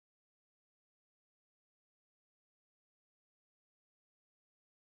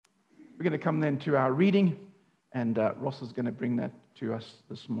We're going to come then to our reading, and Ross is going to bring that to us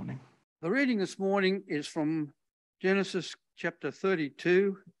this morning. The reading this morning is from Genesis chapter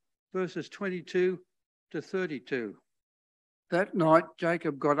 32, verses 22 to 32. That night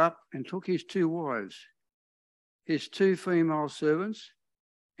Jacob got up and took his 2 wives, his 2 female servants,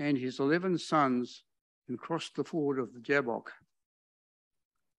 and his 11 sons, and crossed the ford of the Jabbok.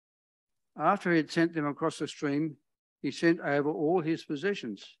 After he had sent them across the stream, he sent over all his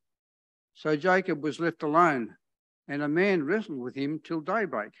possessions. So Jacob was left alone, and a man wrestled with him till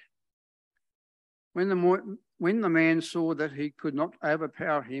daybreak. When the man saw that he could not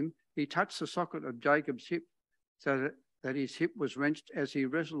overpower him, he touched the socket of Jacob's hip, so that his hip was wrenched as he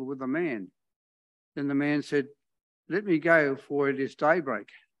wrestled with the man. Then the man said, "Let me go, for it is daybreak."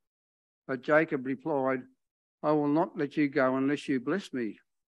 But Jacob replied, "I will not let you go unless you bless me."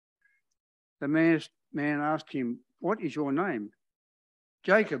 The man asked him, "What is your name?"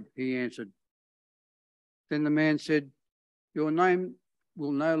 "Jacob," he answered. Then the man said, "Your name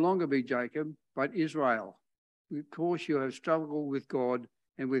will no longer be Jacob, but Israel, because you have struggled with God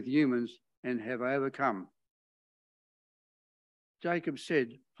and with humans and have overcome." Jacob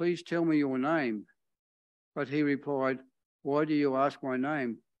said, "Please tell me your name." But he replied, "Why do you ask my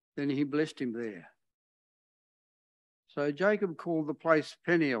name?" Then he blessed him there. So Jacob called the place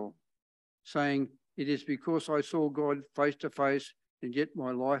Peniel, saying, "It is because I saw God face to face, and yet my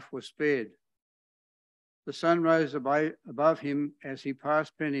life was spared." The sun rose above him as he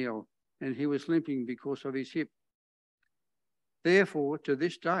passed Peniel, and he was limping because of his hip. Therefore, to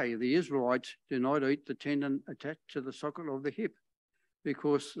this day, the Israelites do not eat the tendon attached to the socket of the hip,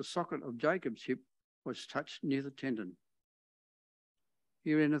 because the socket of Jacob's hip was touched near the tendon.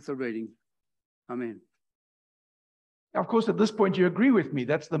 Here endeth the reading. Amen. Now, of course, at this point, you agree with me.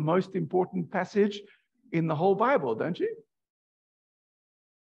 That's the most important passage in the whole Bible, don't you?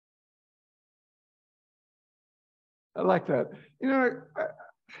 I like that. You know,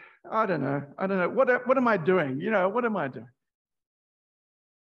 I don't know. What am I doing? You know, what am I doing?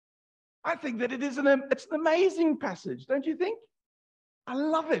 I think that it's an amazing passage, don't you think? I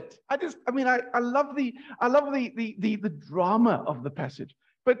love it. I love the drama of the passage.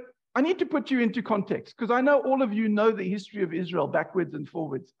 But I need to put you into context, because I know all of you know the history of Israel backwards and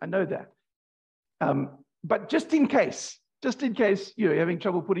forwards. I know that. But just in case you're having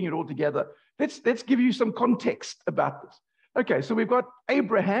trouble putting it all together, let's give you some context about this. Okay, so we've got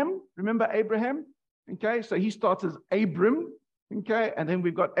Abraham. Remember Abraham? Okay, so he starts as Abram. Okay, and then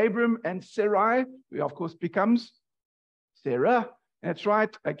we've got Abram and Sarai, who of course becomes Sarah. That's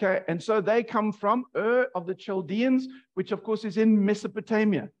right. Okay, and so they come from Ur of the Chaldeans, which of course is in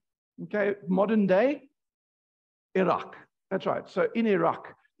Mesopotamia. Okay, modern day Iraq. That's right. So in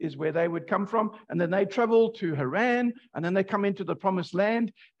Iraq is where they would come from, and then they travel to Haran, and then they come into the Promised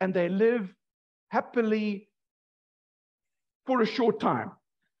Land, and they live happily for a short time.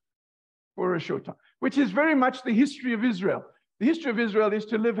 For a short time, which is very much the history of Israel. The history of Israel is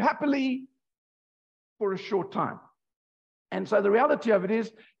to live happily for a short time. And so the reality of it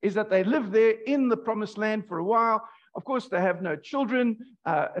is that they live there in the Promised Land for a while. Of course, they have no children.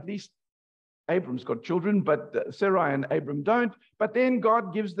 At least Abram's got children, but Sarai and Abram don't. But then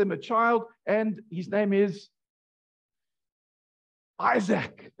God gives them a child, and his name is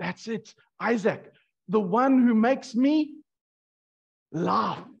Isaac. That's it, Isaac, the one who makes me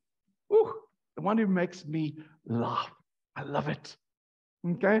laugh. Ooh, the one who makes me laugh. I love it.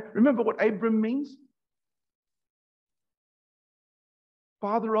 Okay, remember what Abram means?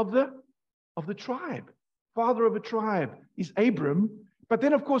 Father of the tribe. Father of a tribe is Abram. But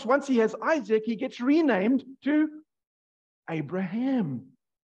then, of course, once he has Isaac, he gets renamed to Abraham,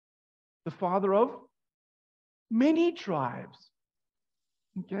 the father of many tribes.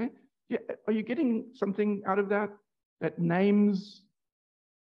 Okay, yeah. Are you getting something out of that? That names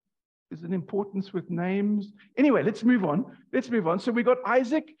is an importance with names. Anyway, let's move on. So we got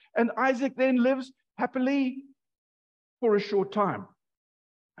Isaac, and Isaac then lives happily for a short time.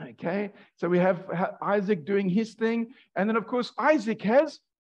 Okay, so we have Isaac doing his thing, and then of course Isaac has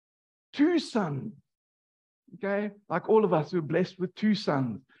 2 sons. Okay, like all of us who are blessed with 2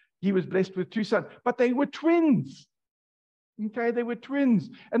 sons. He was blessed with 2 sons, but they were twins. Okay, they were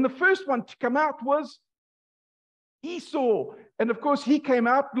twins, and the first one to come out was Esau, and of course he came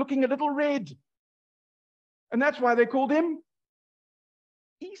out looking a little red, and that's why they called him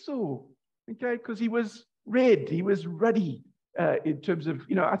Esau. Okay, because he was red, he was ruddy. In terms of,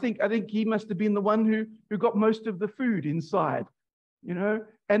 you know, I think he must have been the one who got most of the food inside, you know.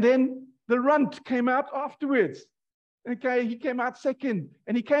 And then the runt came out afterwards. Okay, he came out second,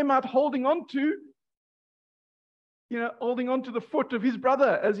 and he came out holding on to holding on to the foot of his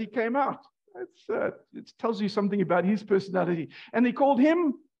brother as he came out. It tells you something about his personality. And they called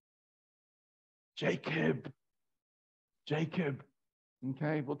him Jacob. Jacob.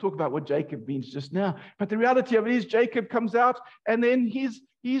 Okay, we'll talk about what Jacob means just now. But the reality of it is Jacob comes out and then he's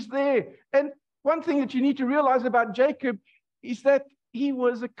there. And one thing that you need to realize about Jacob is that he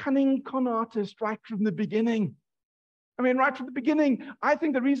was a cunning con artist right from the beginning. I mean, right from the beginning, I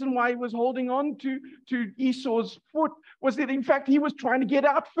think the reason why he was holding on to Esau's foot was that, in fact, he was trying to get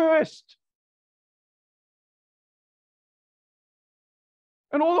out first.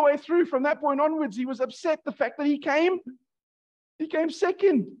 And all the way through, from that point onwards, he was upset the fact that he came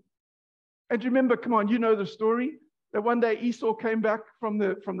second. And remember, come on, you know the story, that one day Esau came back from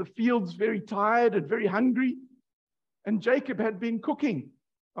the fields very tired and very hungry, and Jacob had been cooking.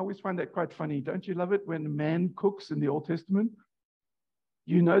 I always find that quite funny. Don't you love it when a man cooks in the Old Testament?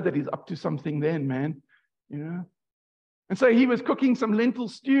 You know that he's up to something then, man. And so he was cooking some lentil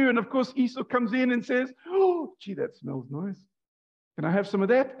stew, and of course Esau comes in and says, "Oh, gee, that smells nice. Can I have some of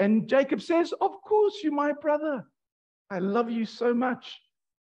that?" And Jacob says, "Of course, you my brother. I love you so much.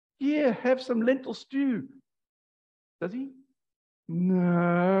 Here, have some lentil stew." Does he?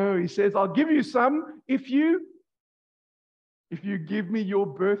 No, he says, "I'll give you some if you give me your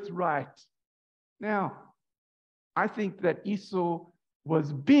birthright." Now, I think that Esau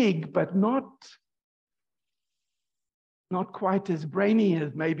was big, but not quite as brainy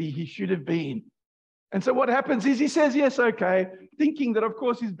as maybe he should have been. And so what happens is he says, "Yes, okay," thinking that, of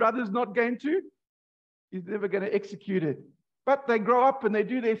course, his brother's he's never going to execute it. But they grow up and they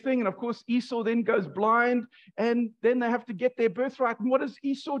do their thing. And of course, Esau then goes blind, and then they have to get their birthright. And what does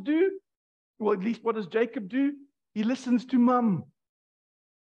Esau do? Well, at least what does Jacob do? He listens to Mum.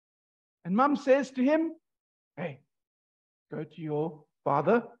 And Mum says to him, "Hey, go to your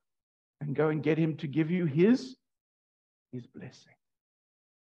father and go and get him to give you his blessing."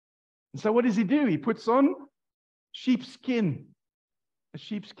 And so what does he do? He puts on sheepskin. A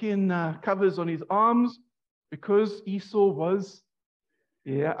sheepskin covers on his arms, because Esau was,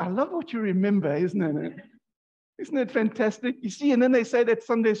 I love what you remember, isn't it? Isn't it fantastic? You see, and then they say that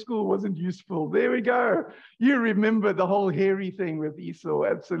Sunday school wasn't useful. There we go. You remember the whole hairy thing with Esau,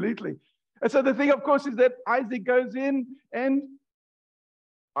 absolutely. And so the thing, of course, is that Isaac goes in, and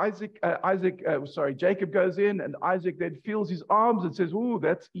Jacob goes in, and Isaac then feels his arms and says, "Oh,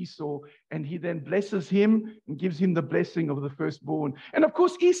 that's Esau." And he then blesses him and gives him the blessing of the firstborn. And of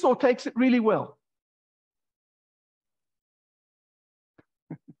course, Esau takes it really well.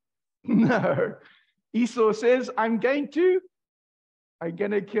 No. Esau says, I'm going to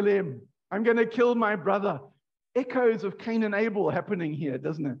kill him. I'm going to kill my brother. Echoes of Cain and Abel happening here,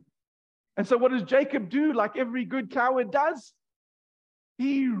 doesn't it? And so what does Jacob do, like every good coward does?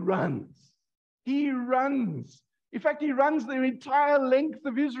 He runs. He runs. In fact, he runs the entire length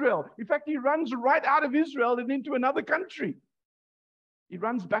of Israel. In fact, he runs right out of Israel and into another country. He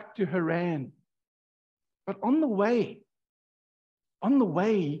runs back to Haran. But on the way,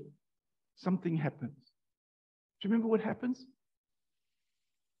 something happens. Do you remember what happens?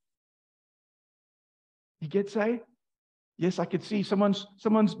 He gets yes, I could see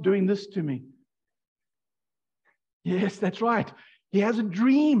someone's doing this to me. Yes, that's right. He has a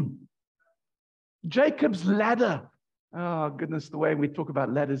dream. Jacob's ladder. Oh, goodness, the way we talk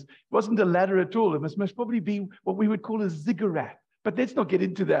about ladders. It wasn't a ladder at all. It must probably be what we would call a ziggurat. But let's not get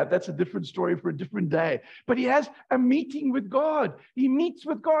into that. That's a different story for a different day. But he has a meeting with God. He meets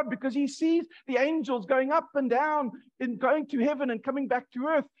with God because he sees the angels going up and down and going to heaven and coming back to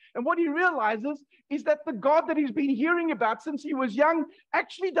earth. And what he realizes is that the God that he's been hearing about since he was young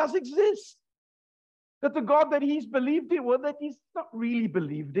actually does exist. That the God that he's believed in, well, that he's not really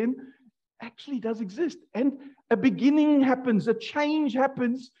believed in, actually does exist. And a beginning happens, a change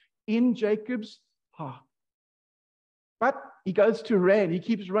happens in Jacob's heart. But he goes to Haran. He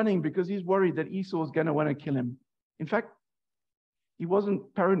keeps running because he's worried that Esau is going to want to kill him. In fact, he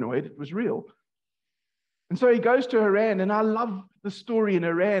wasn't paranoid. It was real. And so he goes to Haran, and I love the story in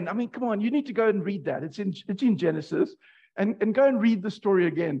Haran. I mean, come on, you need to go and read that. It's in Genesis. And go and read the story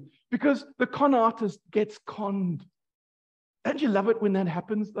again, because the con artist gets conned. Don't you love it when that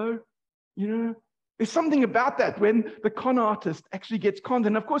happens, though? You know, there's something about that when the con artist actually gets conned.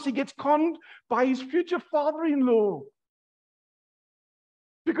 And of course, he gets conned by his future father-in-law.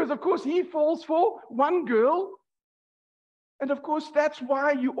 Because, of course, he falls for one girl. And, of course, that's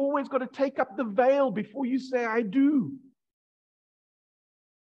why you always got to take up the veil before you say, I do.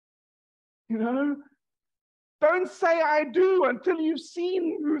 You know? Don't say I do until you've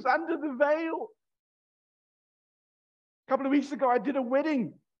seen who's under the veil. A couple of weeks ago, I did a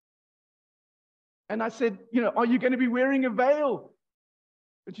wedding. And I said, are you going to be wearing a veil?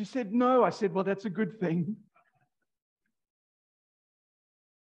 And she said, no. I said, well, that's a good thing.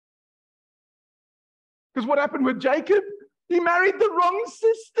 Because what happened with Jacob? He married the wrong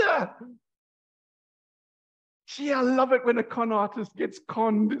sister. Gee, I love it when a con artist gets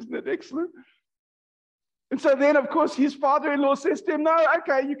conned. Isn't it excellent? And so then, of course, his father-in-law says to him, no,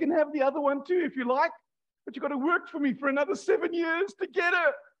 okay, you can have the other one too if you like, but you've got to work for me for another 7 years to get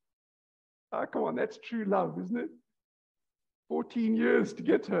her. Oh, come on, that's true love, isn't it? 14 years to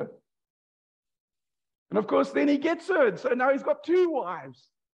get her. And of course, then he gets her. And so now he's got 2 wives.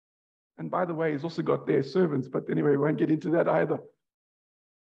 And by the way, he's also got their servants. But anyway, we won't get into that either.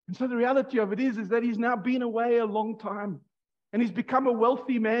 And so the reality of it is that he's now been away a long time. And he's become a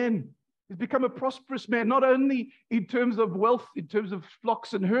wealthy man. He's become a prosperous man, not only in terms of wealth, in terms of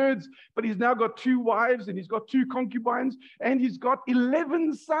flocks and herds, but he's now got 2 wives and he's got 2 concubines and he's got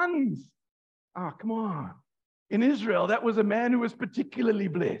 11 sons. Ah, come on. In Israel, that was a man who was particularly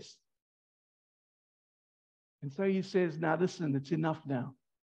blessed. And so he says, now listen, it's enough now.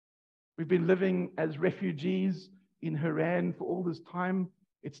 We've been living as refugees in Haran for all this time.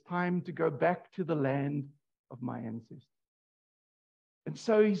 It's time to go back to the land of my ancestors. And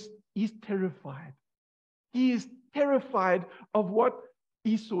so he's terrified. He is terrified of what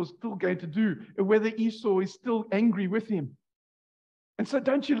Esau is still going to do, and whether Esau is still angry with him. And so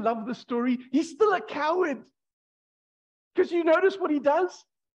don't you love the story? He's still a coward. Because you notice what he does?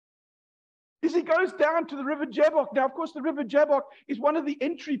 Is he goes down to the river Jabbok. Now, of course, the river Jabbok is one of the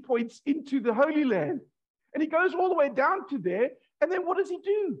entry points into the Holy Land. And he goes all the way down to there. And then what does he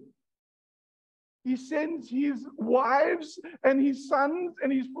do? He sends his wives and his sons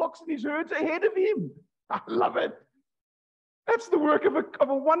and his flocks and his herds ahead of him. I love it. That's the work of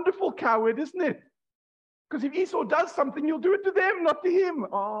a wonderful coward, isn't it? Because if Esau does something, you'll do it to them, not to him.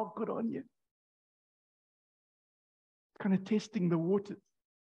 Oh, good on you. Kind of testing the waters.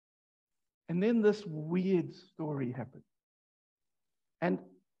 And then this weird story happened. And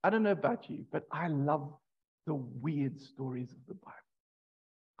I don't know about you, but I love the weird stories of the Bible.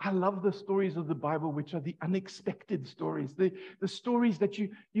 I love the stories of the Bible, which are the unexpected stories, the stories that you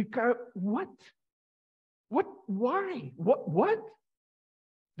go, what? What? Why? What?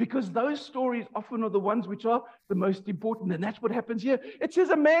 Because those stories often are the ones which are the most important. And that's what happens here. It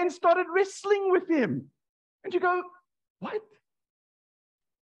says a man started wrestling with him. And you go, what?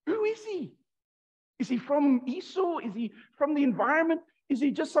 Who is he? Is he from Esau? Is he from the environment? Is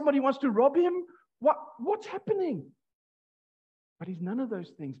he just somebody who wants to rob him? What's happening? But he's none of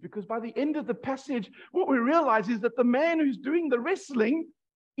those things, because by the end of the passage, what we realize is that the man who's doing the wrestling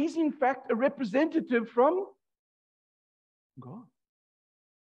is in fact a representative from God.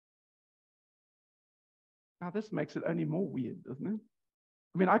 Now, this makes it only more weird, doesn't it?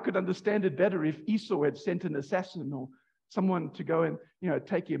 I mean, I could understand it better if Esau had sent an assassin or someone to go and,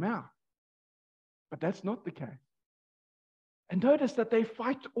 take him out. But that's not the case. And notice that they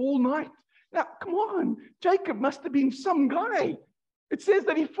fight all night. Now, come on, Jacob must have been some guy. It says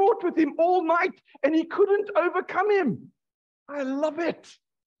that he fought with him all night and he couldn't overcome him. I love it.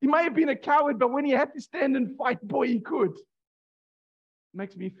 He may have been a coward, but when he had to stand and fight, boy, he could. It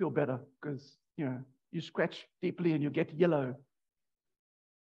makes me feel better because, you scratch deeply and you get yellow.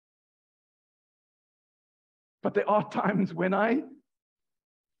 But there are times when I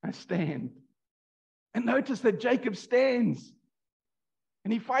stand. And notice that Jacob stands.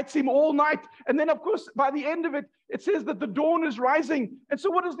 And he fights him all night. And then, of course, by the end of it, it says that the dawn is rising. And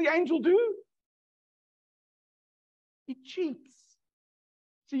so what does the angel do? He cheats.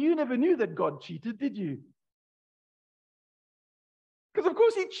 So you never knew that God cheated, did you? Because, of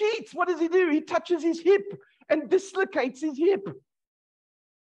course, he cheats. What does he do? He touches his hip and dislocates his hip.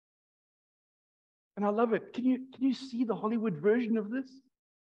 And I love it. Can you see the Hollywood version of this?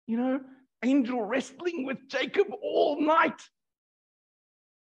 Angel wrestling with Jacob all night.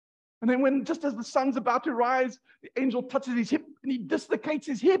 And then just as the sun's about to rise, the angel touches his hip and he dislocates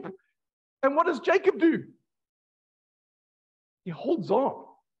his hip. And what does Jacob do? He holds on.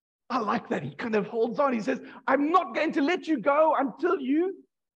 I like that. He kind of holds on. He says, I'm not going to let you go until you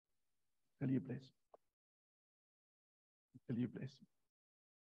bless me. Until you bless me.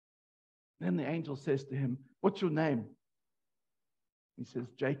 Then the angel says to him, what's your name? He says,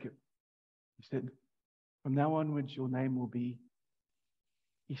 Jacob. He said, from now onwards, your name will be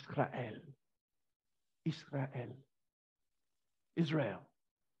Israel. Israel.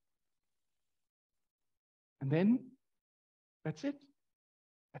 And then, that's it.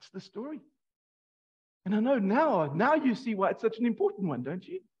 That's the story. And I know now you see why it's such an important one, don't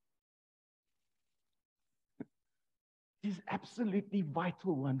you? It is absolutely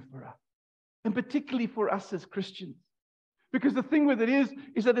vital one for us. and particularly for us as Christians. Because the thing with it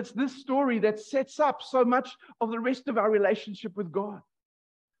is that it's this story that sets up so much of the rest of our relationship with God.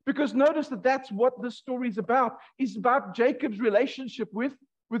 Because notice that that's what this story is about. It's about Jacob's relationship with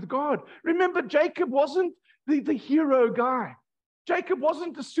God. Remember, Jacob wasn't the hero guy. Jacob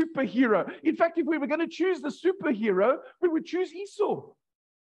wasn't the superhero. In fact, if we were going to choose the superhero, we would choose Esau.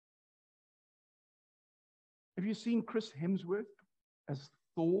 Have you seen Chris Hemsworth as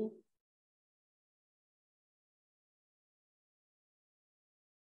Thor?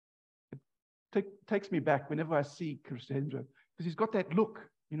 Takes me back whenever I see Chris Hemsworth, because he's got that look,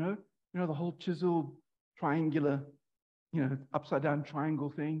 the whole chiseled, triangular, upside down triangle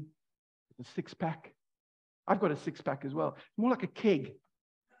thing, the six-pack. I've got a six-pack as well, more like a keg.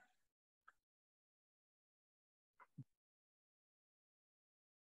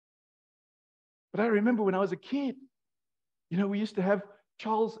 But I remember when I was a kid, we used to have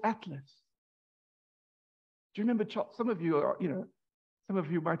Charles Atlas. Do you remember Charles? Some of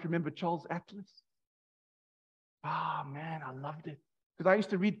you might remember Charles Atlas. Ah, man, I loved it. Because I used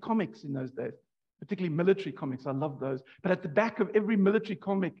to read comics in those days, particularly military comics. I loved those. But at the back of every military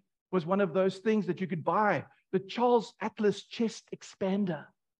comic was one of those things that you could buy, the Charles Atlas chest expander.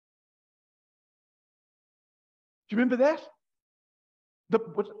 Do you remember that?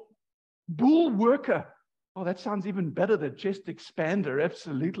 Bull worker. Oh, that sounds even better than chest expander.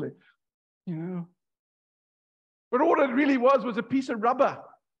 Absolutely. But all it really was a piece of rubber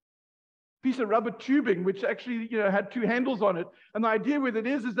tubing, which actually, had two handles on it. And the idea with it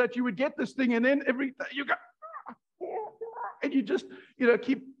is that you would get this thing, and then you go, and you just,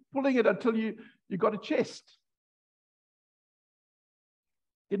 keep pulling it until you got a chest.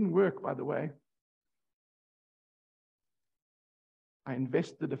 Didn't work, by the way. I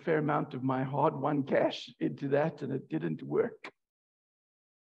invested a fair amount of my hard-won cash into that, and it didn't work.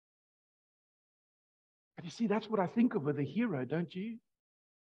 But you see, that's what I think of with a hero, don't you?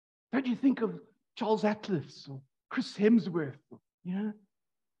 Don't you think of Charles Atlas or Chris Hemsworth? And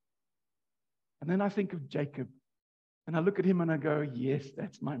then I think of Jacob, and I look at him and I go, yes,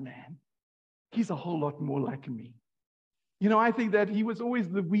 that's my man. He's a whole lot more like me. I think that he was always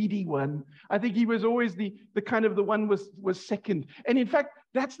the weedy one. I think he was always the kind of the one was second. And in fact,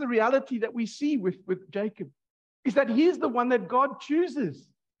 that's the reality that we see with Jacob, is that he's the one that God chooses.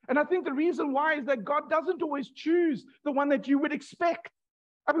 And I think the reason why is that God doesn't always choose the one that you would expect.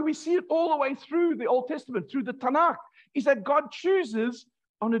 I mean, we see it all the way through the Old Testament, through the Tanakh, is that God chooses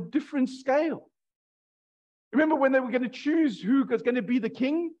on a different scale. Remember when they were going to choose who was going to be the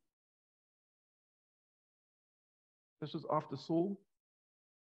king? This was after Saul.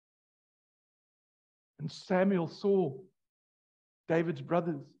 And Samuel saw David's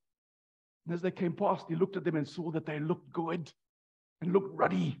brothers. And as they came past, he looked at them and saw that they looked good and looked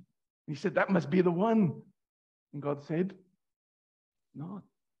ruddy. And he said, that must be the one. And God said, no.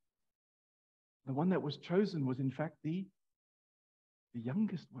 The one that was chosen was, in fact, the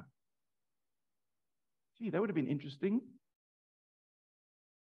youngest one. Gee, that would have been interesting.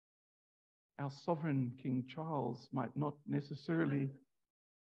 Our sovereign King Charles might not necessarily,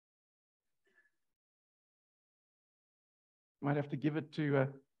 might have to give it to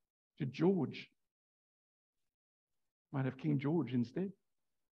George. Might have King George instead.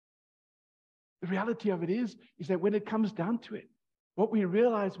 The reality of it is that when it comes down to it, what we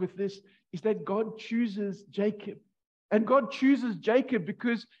realize with this is that God chooses Jacob. And God chooses Jacob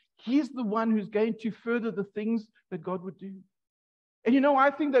because he's the one who's going to further the things that God would do. And I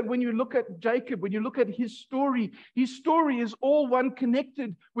think that when you look at Jacob, when you look at his story is all one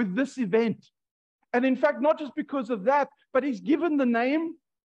connected with this event. And in fact, not just because of that, but he's given the name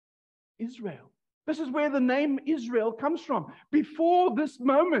Israel. This is where the name Israel comes from. Before this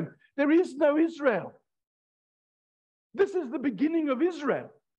moment, there is no Israel. This is the beginning of Israel.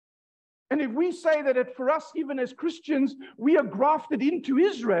 And if we say that for us, even as Christians, we are grafted into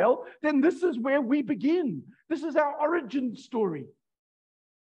Israel, then this is where we begin. This is our origin story.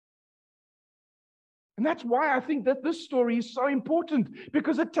 And that's why I think that this story is so important,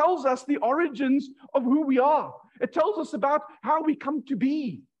 because it tells us the origins of who we are. It tells us about how we come to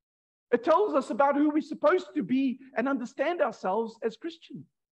be. It tells us about who we're supposed to be and understand ourselves as Christians.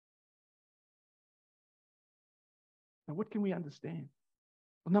 Now, what can we understand?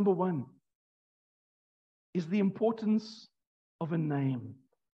 Well, number one is the importance of a name.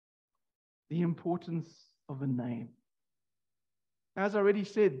 The importance of a name. As I already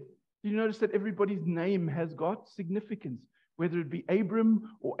said, you notice that everybody's name has got significance, whether it be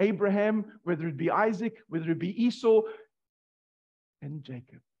Abram or Abraham, whether it be Isaac, whether it be Esau and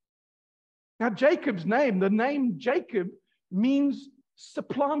Jacob. Now, Jacob's name, the name Jacob, means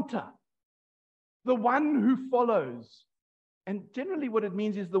supplanter. the one who follows. And generally what it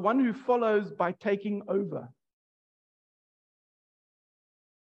means is the one who follows by taking over.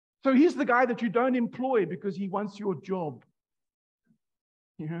 So he's the guy that you don't employ because he wants your job.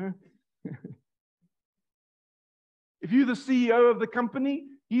 You know? If you're the CEO of the company,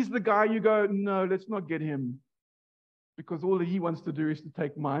 he's the guy you go, no, let's not get him. Because all that he wants to do is to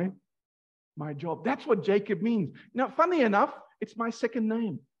take my job. That's what Jacob means. Now, funny enough, it's my second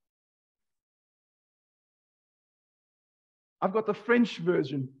name. I've got the French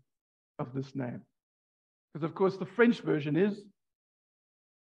version of this name. Because, of course, the French version is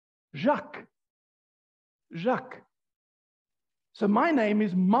Jacques. Jacques. So my name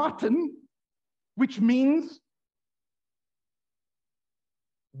is Martin, which means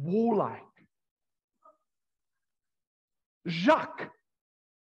warlike. Jacques,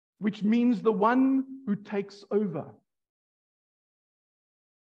 which means the one who takes over.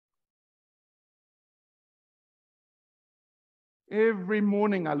 Every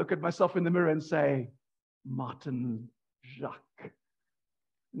morning I look at myself in the mirror and say, Martin Jacques.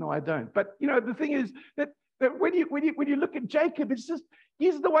 No, I don't. But, you know, the thing is that when you look at Jacob, it's just,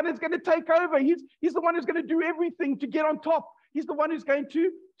 he's the one who's going to take over. He's the one who's going to do everything to get on top. He's the one who's going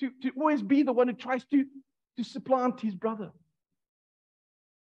to always be the one who tries to supplant his brother.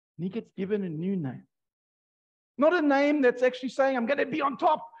 And he gets given a new name. Not a name that's actually saying, I'm going to be on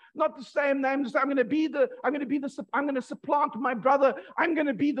top. Not the same name as I'm going to supplant my brother. I'm going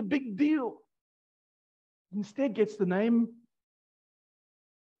to be the big deal. Instead gets the name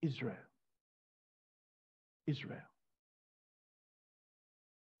Israel. Israel.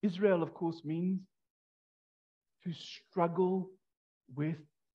 Israel, of course, means to struggle with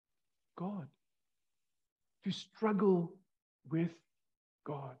God. To struggle with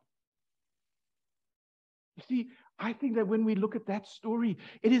God. You see, I think that when we look at that story,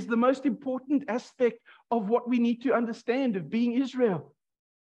 it is the most important aspect of what we need to understand of being Israel.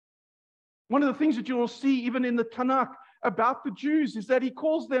 One of the things that you will see even in the Tanakh about the Jews is that he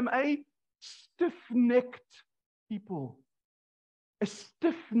calls them a stiff-necked people. A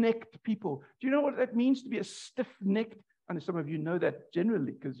stiff-necked people. Do you know what that means to be a stiff-necked? I know some of you know that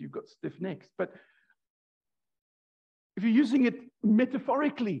generally because you've got stiff necks. But if you're using it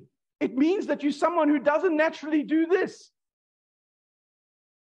metaphorically, it means that you're someone who doesn't naturally do this.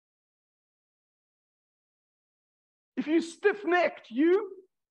 If you're stiff-necked,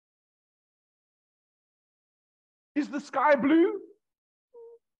 is the sky blue?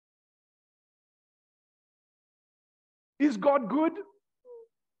 Is God good?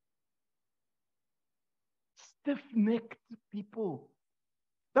 Stiff-necked people.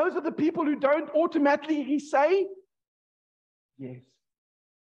 Those are the people who don't automatically say yes.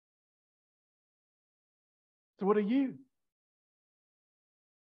 So what are you?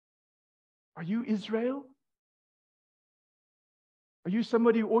 Are you Israel? Are you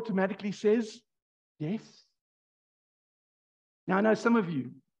somebody who automatically says yes? Now, I know some of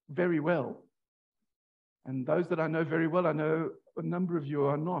you very well. And those that I know very well, I know a number of you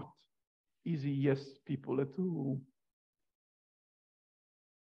are not easy yes people at all.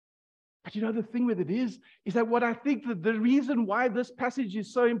 But you know, the thing with it is that what I think that the reason why this passage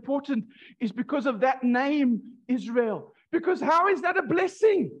is so important is because of that name, Israel. Because how is that a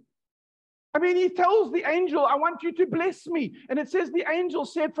blessing? I mean, he tells the angel, I want you to bless me. And it says the angel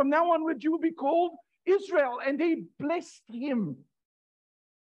said, from now onward, you will be called Israel. And he blessed him.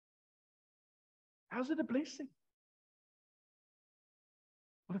 How's it a blessing?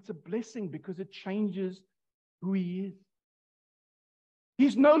 Well, it's a blessing because it changes who he is.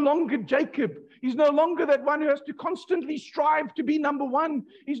 He's no longer Jacob. He's no longer that one who has to constantly strive to be number one.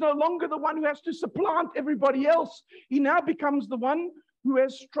 He's no longer the one who has to supplant everybody else. He now becomes the one who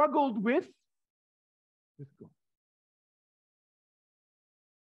has struggled with God.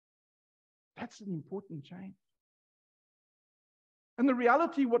 That's an important change. And the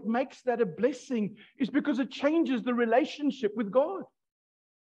reality, what makes that a blessing is because it changes the relationship with God.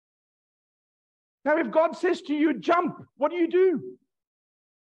 Now, if God says to you, jump, what do?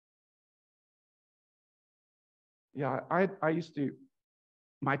 Yeah, I used to,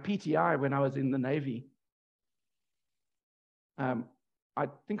 my PTI when I was in the Navy, I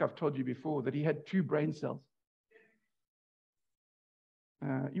think I've told you before that he had 2 brain cells.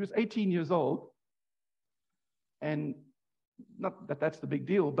 He was 18 years old, and not that that's the big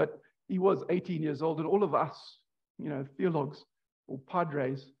deal, but he was 18 years old, and all of us, you know, theologues or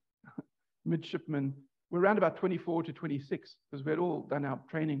padres, midshipmen, we're around about 24 to 26 because we had all done our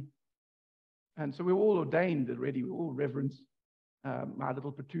training. And so we were all ordained already. We were all reverends, my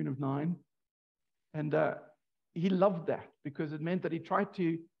little platoon of 9. And he loved that because it meant that he tried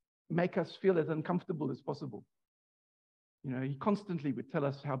to make us feel as uncomfortable as possible. You know, he constantly would tell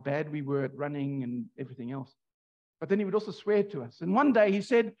us how bad we were at running and everything else. But then he would also swear to us. And one day he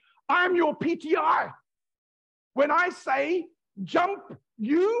said, I'm your PTI. When I say jump,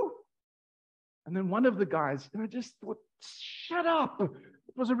 you. And then one of the guys, I just thought, shut up.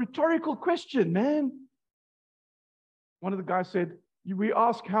 It was a rhetorical question, man. One of the guys said, we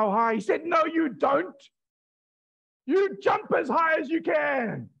ask how high. He said, no, you don't. You jump as high as you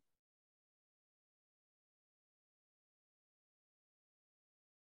can.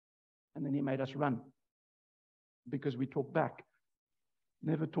 And then he made us run because we talk back.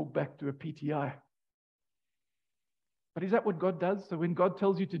 Never talk back to a PTI. But is that what God does? So when God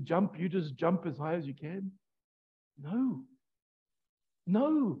tells you to jump, you just jump as high as you can? No.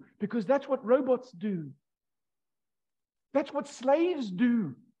 No, because that's what robots do. That's what slaves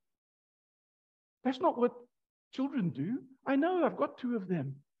do. That's not what children do. I know, I've got 2 of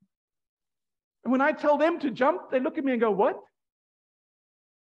them. And when I tell them to jump, they look at me and go, what?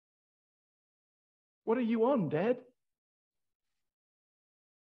 What are you on, Dad?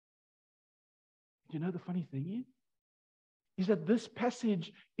 Do you know the funny thing is that this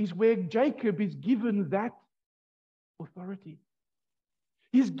passage is where Jacob is given that authority.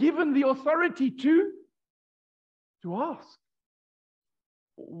 He's given the authority to ask.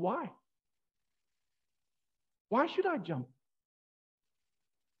 Why? Why should I jump?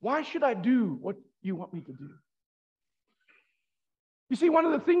 Why should I do what you want me to do? You see, one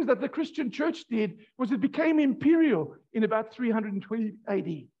of the things that the Christian church did was it became imperial in about 320 AD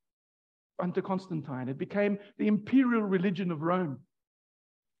under Constantine. It became the imperial religion of Rome.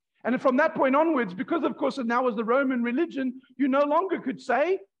 And from that point onwards, because of course it now was the Roman religion, you no longer could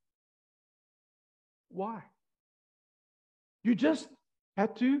say, why? You just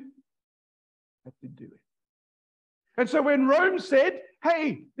had to do it. And so when Rome said,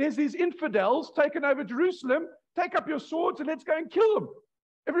 hey, there's these infidels taken over Jerusalem, take up your swords and let's go and kill them.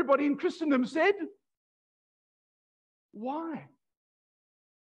 Everybody in Christendom said, why?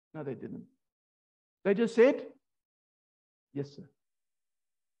 No, they didn't. They just said, yes, sir.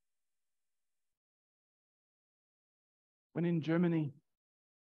 When in Germany,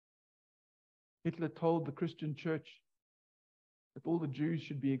 Hitler told the Christian church that all the Jews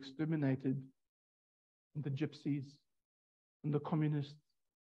should be exterminated, and the gypsies, and the communists,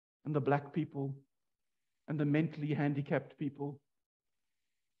 and the black people, and the mentally handicapped people.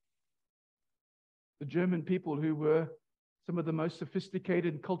 The German people, who were some of the most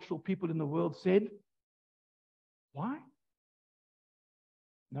sophisticated cultural people in the world, said, why?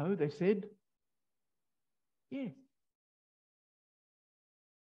 No, they said, yes.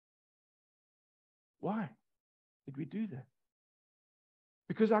 Why did we do that?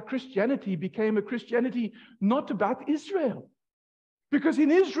 Because our Christianity became a Christianity not about Israel. Because in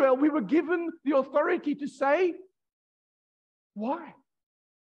Israel, we were given the authority to say, why?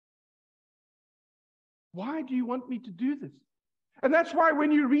 Why do you want me to do this? And that's why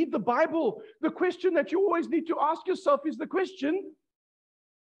when you read the Bible, the question that you always need to ask yourself is the question,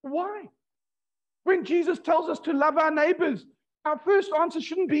 why? When Jesus tells us to love our neighbors, our first answer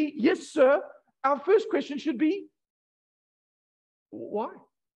shouldn't be, yes, sir. Our first question should be, why?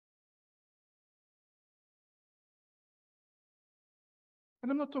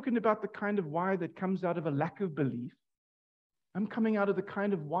 And I'm not talking about the kind of why that comes out of a lack of belief. I'm coming out of the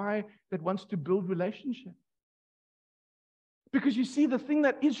kind of why that wants to build relationship. Because you see, the thing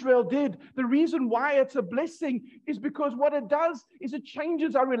that Israel did, the reason why it's a blessing is because what it does is it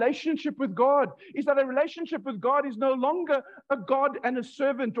changes our relationship with God. Is that a relationship with God is no longer a God and a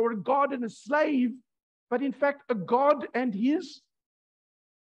servant or a God and a slave, but in fact a God and his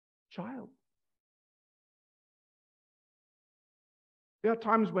child. There are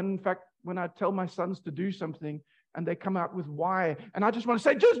times when, in fact, when I tell my sons to do something and they come out with why, and I just want to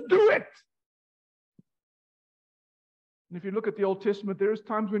say, just do it. And if you look at the Old Testament, there is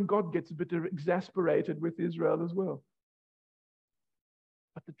times when God gets a bit exasperated with Israel as well.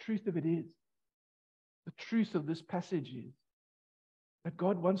 But the truth of it is, the truth of this passage is that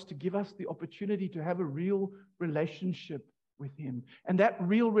God wants to give us the opportunity to have a real relationship with him. And that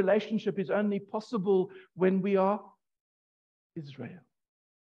real relationship is only possible when we are Israel.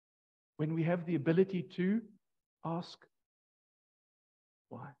 When we have the ability to ask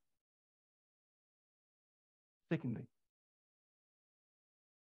why. Secondly,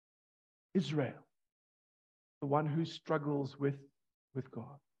 Israel, the one who struggles with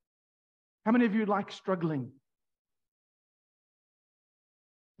God. How many of you like struggling?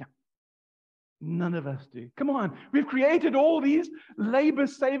 Yeah. None of us do. Come on, we've created all these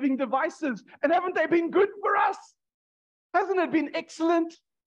labor-saving devices, and haven't they been good for us? Hasn't it been excellent?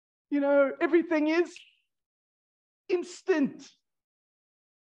 everything is instant.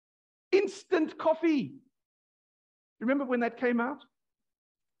 Instant coffee. Remember when that came out?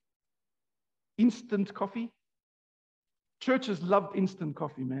 Instant coffee. Churches loved instant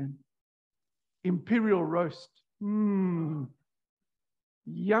coffee, man. Imperial roast. Yummy,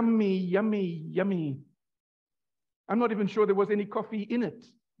 yummy, yummy. I'm not even sure there was any coffee in it.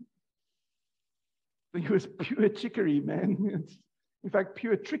 It was pure chicory, man. It's, in fact,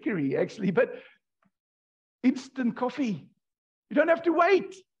 pure trickery, actually. But instant coffee. You don't have to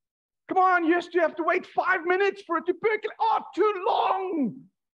wait. Come on, you used to have to wait 5 minutes for it to percolate. Oh, too long.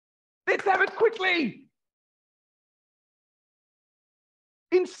 Let's have it quickly.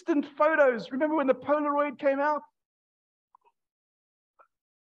 Instant photos. Remember when the Polaroid came out?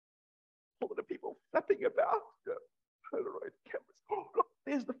 A lot of people flapping about the Polaroid cameras. Oh, look,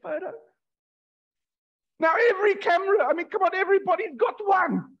 there's the photo. Now every camera, come on, everybody's got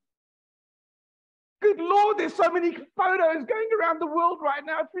one. Good Lord, there's so many photos going around the world right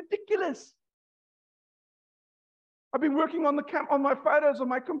now. It's ridiculous. I've been working on my photos on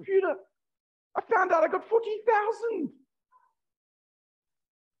my computer. I found out I got 40,000.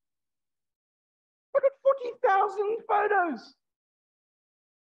 I got 40,000 photos.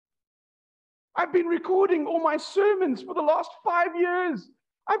 I've been recording all my sermons for the last 5 years.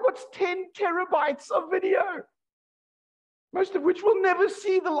 I've got 10 terabytes of video, most of which will never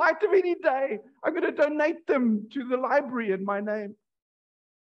see the light of any day. I'm going to donate them to the library in my name.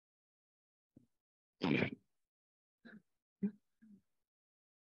 I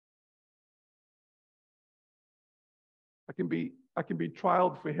can be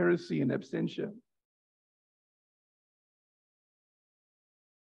trialed for heresy and absentia.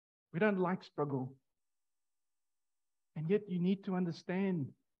 We don't like struggle. And yet you need to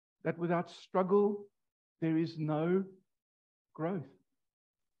understand that without struggle, there is no growth.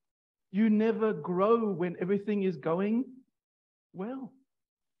 You never grow when everything is going well.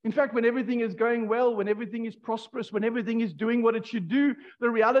 In fact, when everything is going well, when everything is prosperous, when everything is doing what it should do, the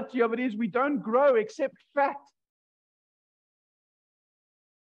reality of it is we don't grow except fat.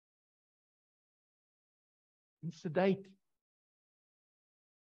 And sedate.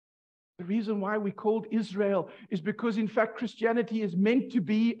 The reason why we called Israel is because, in fact, Christianity is meant to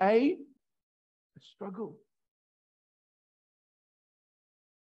be a struggle.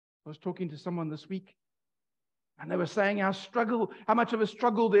 I was talking to someone this week, and they were saying how much of a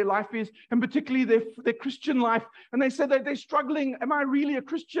struggle their life is, and particularly their Christian life. And they said that they're struggling. Am I really a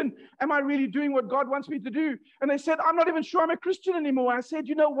Christian? Am I really doing what God wants me to do? And they said, I'm not even sure I'm a Christian anymore. I said,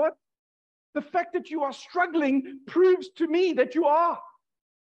 you know what? The fact that you are struggling proves to me that you are.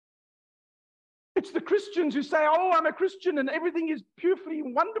 It's the Christians who say, oh, I'm a Christian and everything is purely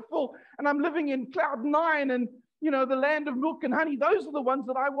wonderful and I'm living in cloud 9 and, the land of milk and honey. Those are the ones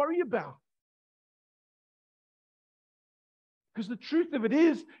that I worry about. Because the truth of it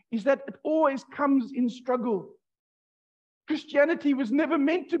is that it always comes in struggle. Christianity was never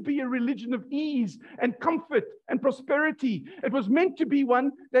meant to be a religion of ease and comfort and prosperity. It was meant to be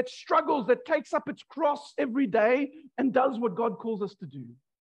one that struggles, that takes up its cross every day and does what God calls us to do.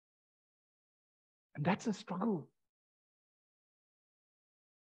 And that's a struggle.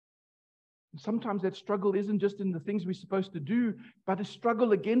 And sometimes that struggle isn't just in the things we're supposed to do, but a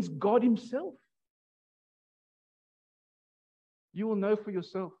struggle against God himself. You will know for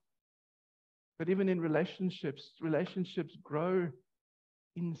yourself. But even in relationships grow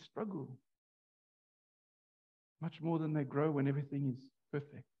in struggle. Much more than they grow when everything is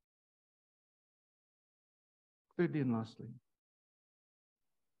perfect. Thirdly and lastly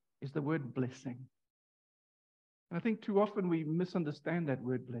is the word blessing. And I think too often we misunderstand that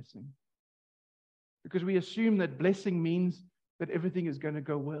word blessing. Because we assume that blessing means that everything is going to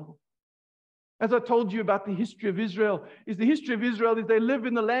go well. As I told you about the history of Israel, is they live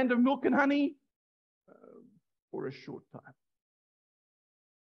in the land of milk and honey for a short time.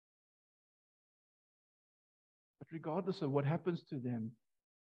 But regardless of what happens to them,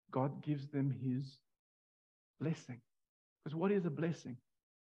 God gives them his blessing. Because what is a blessing?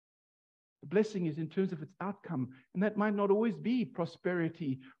 The blessing is in terms of its outcome, and that might not always be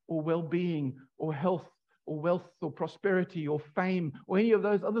prosperity or well-being or health or wealth or prosperity or fame or any of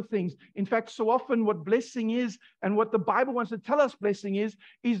those other things. In fact, so often what blessing is and what the Bible wants to tell us blessing is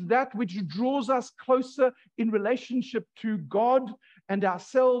that which draws us closer in relationship to God and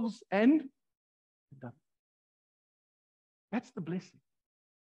ourselves and them. That's the blessing.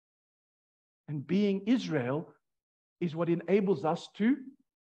 And being Israel is what enables us to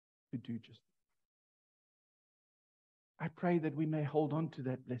do just that. I pray that we may hold on to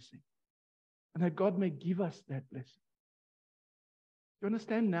that blessing and that God may give us that blessing. you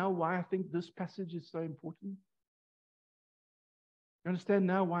understand now why I think this passage is so important? You understand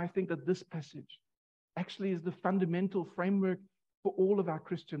now why I think that this passage actually is the fundamental framework for all of our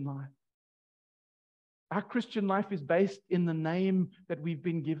Christian life. Our Christian life is based in the name that we've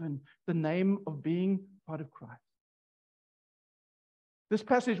been given, the name of being part of Christ. This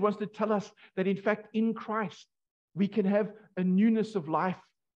passage wants to tell us that, in fact, in Christ, we can have a newness of life,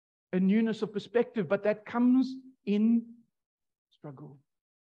 a newness of perspective, but that comes in struggle.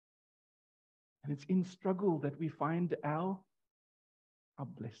 And it's in struggle that we find our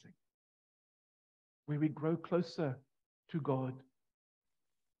blessing, where we grow closer to God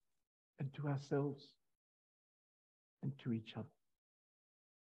and to ourselves and to each other.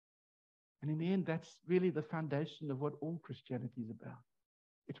 And in the end, that's really the foundation of what all Christianity is about.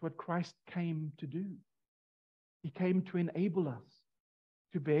 It's what Christ came to do. He came to enable us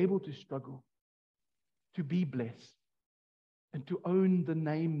to be able to struggle, to be blessed, and to own the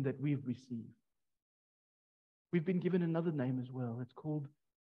name that we've received. We've been given another name as well. It's called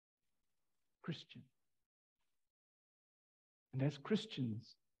Christian. And as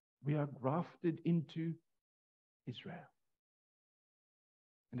Christians, we are grafted into Israel.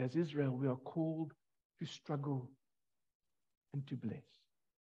 And as Israel, we are called to struggle and to bless.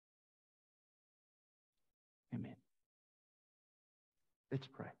 Amen. Let's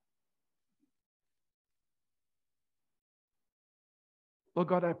pray. Lord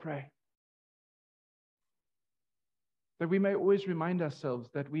God, I pray that we may always remind ourselves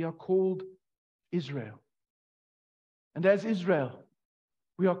that we are called Israel. And as Israel,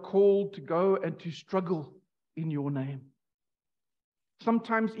 we are called to go and to struggle in your name.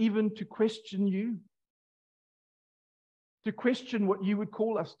 Sometimes even to question you, to question what you would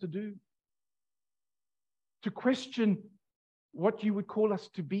call us to do, to question what you would call us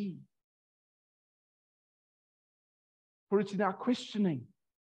to be. For it's in our questioning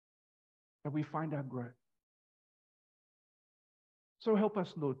that we find our growth. So help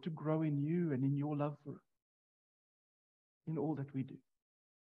us, Lord, to grow in you and in your love for us, in all that we do.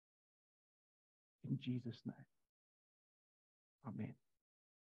 In Jesus' name. Amen.